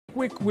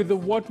quick with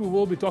what we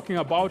will be talking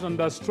about,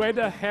 and straight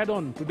ahead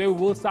on. Today we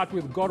will start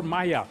with Gor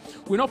Mahia.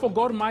 We know for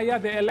Gor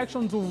Mahia, the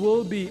elections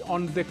will be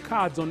on the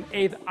cards on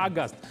 8th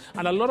August.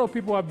 And a lot of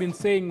people have been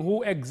saying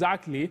who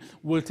exactly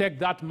will take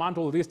that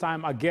mantle this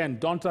time again.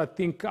 Don't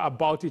think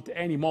about it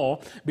anymore,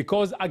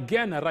 because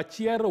again,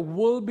 Rachier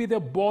will be the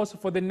boss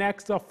for the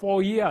next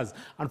 4 years.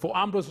 And for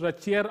Ambrose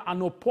Rachier,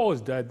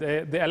 unopposed.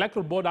 The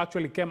electoral board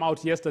actually came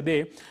out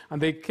yesterday,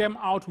 and they came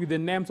out with the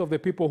names of the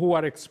people who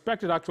are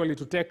expected actually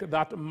to take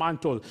that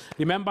mantle.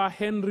 Remember,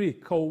 Henry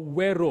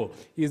Kowero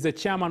is the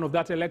chairman of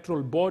that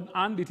electoral board,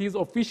 and it is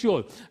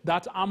official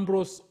that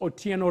Ambrose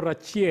Otieno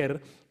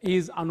Rachier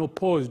is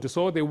unopposed.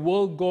 So they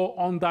will go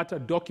on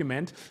that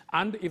document,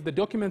 and if the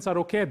documents are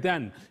okay,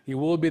 then he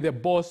will be the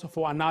boss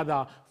for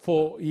another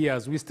 4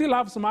 years. We still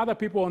have some other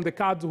people on the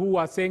cards who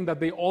are saying that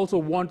they also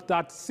want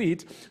that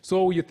seat.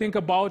 So you think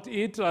about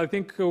it, I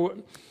think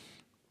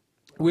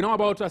we know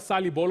about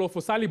Sally Bolo.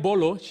 For Sally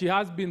Bolo, she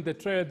has been the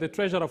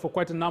treasurer for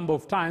quite a number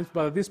of times,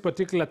 but at this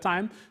particular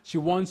time, she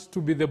wants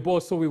to be the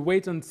boss. So we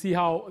wait and see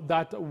how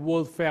that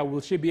will fare.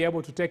 Will she be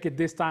able to take it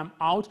this time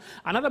out?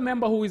 Another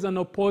member who is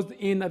unopposed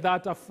in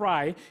that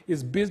fray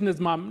is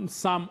businessman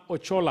Sam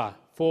Ochola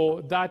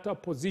for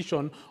that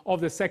position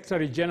of the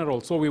Secretary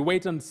General. So we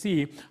wait and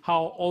see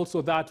how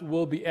also that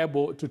will be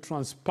able to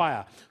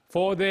transpire.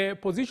 For the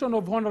position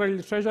of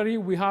Honorary Treasury,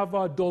 we have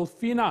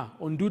Dolphina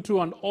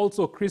Ondutu and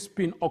also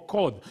Crispin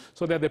Okod.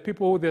 So they're the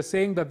people who they're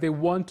saying that they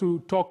want to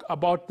talk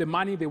about the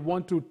money, they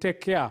want to take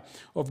care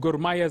of Gor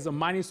Mahia's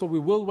money. So we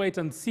will wait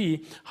and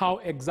see how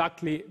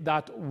exactly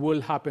that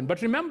will happen.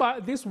 But remember,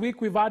 this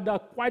week we've had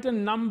quite a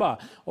number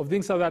of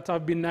things that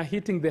have been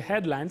hitting the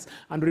headlines.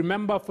 And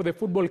remember, for the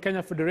Football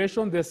Kenya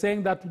Federation, they're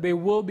saying that they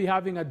will be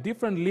having a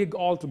different league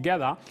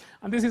altogether.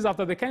 And this is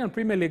after the Kenyan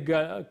Premier League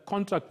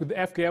contract with the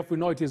FKF. We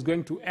know it is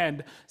going to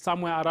end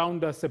somewhere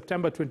around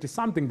September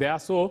 20-something there.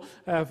 So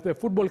the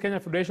Football Kenya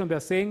Federation, they're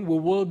saying we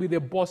will be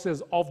the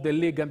bosses of the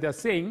league. And they're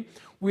saying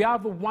we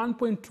have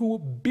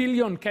 1.2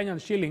 billion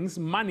Kenyan shillings,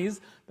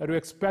 monies that we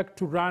expect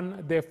to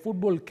run the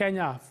Football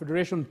Kenya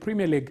Federation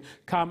Premier League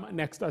come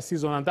next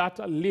season. And that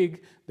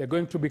league, they're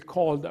going to be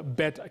called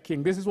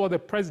BETKING. This is what the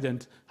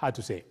president had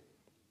to say.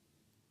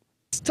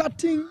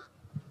 Starting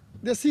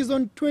the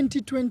season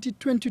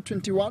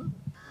 2020-2021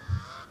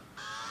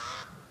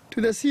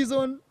 to the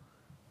season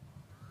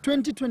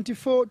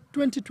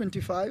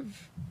 2024-2025,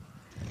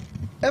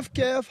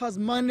 FKF has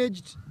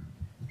managed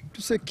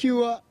to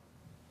secure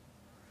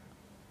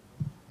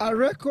a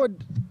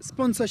record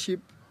sponsorship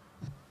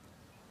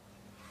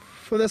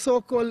for the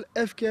so-called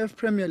FKF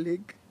Premier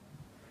League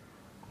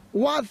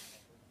worth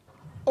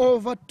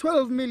over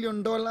 $12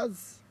 million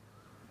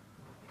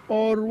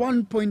or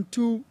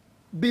 1.2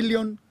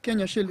 billion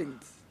Kenya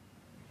shillings.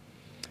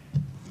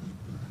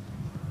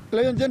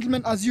 Ladies and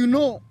gentlemen, as you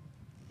know,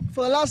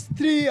 for the last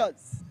 3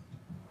 years,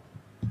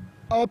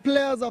 our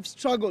players have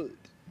struggled.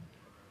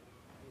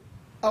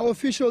 Our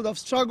officials have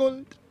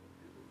struggled.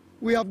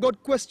 We have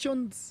got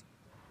questions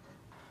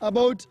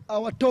about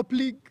our top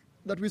league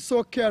that we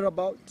so care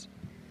about.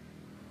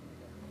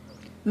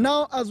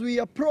 Now, as we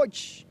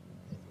approach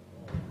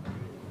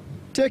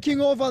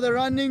taking over the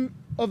running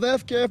of the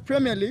FKF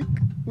Premier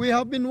League, we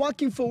have been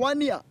working for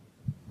 1 year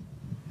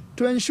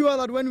to ensure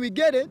that when we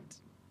get it,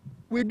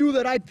 we do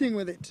the right thing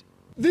with it.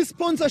 This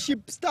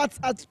sponsorship starts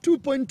at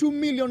 $2.2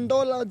 million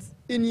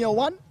in year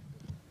 1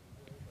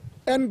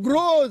 and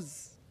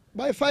grows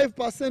by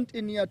 5%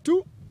 in year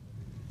 2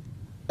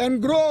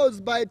 and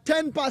grows by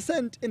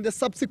 10% in the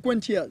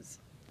subsequent years.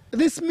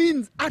 This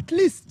means at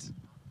least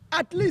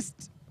 8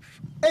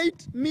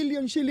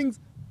 million shillings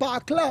per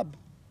club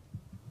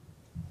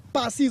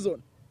per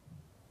season.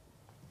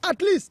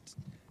 At least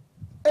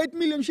 8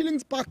 million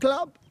shillings per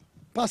club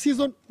per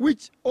season,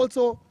 which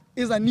also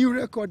is a new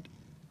record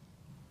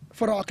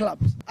for our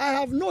clubs. I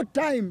have no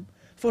time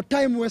for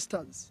time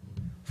wasters,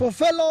 for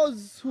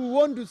fellows who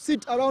want to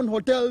sit around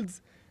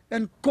hotels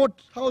and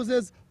court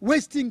houses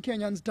wasting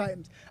Kenyans'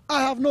 time.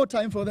 I have no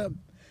time for them.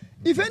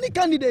 If any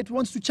candidate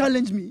wants to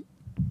challenge me,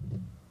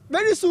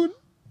 very soon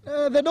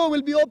the door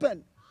will be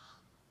open.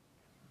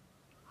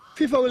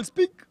 FIFA will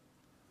speak,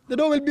 the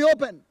door will be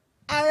open.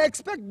 I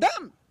expect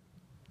them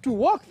to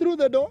walk through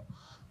the door,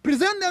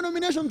 present their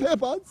nomination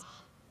papers,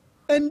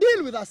 and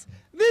deal with us.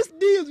 These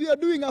deals we are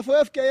doing are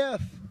for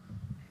FKF.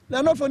 They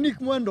are not for Nick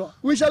Mwendwa.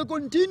 We shall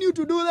continue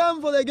to do them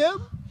for the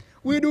game.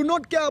 We do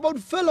not care about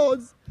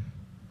fellows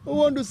who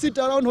want to sit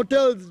around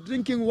hotels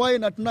drinking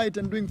wine at night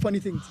and doing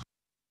funny things.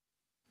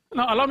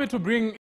 Now, allow me to bring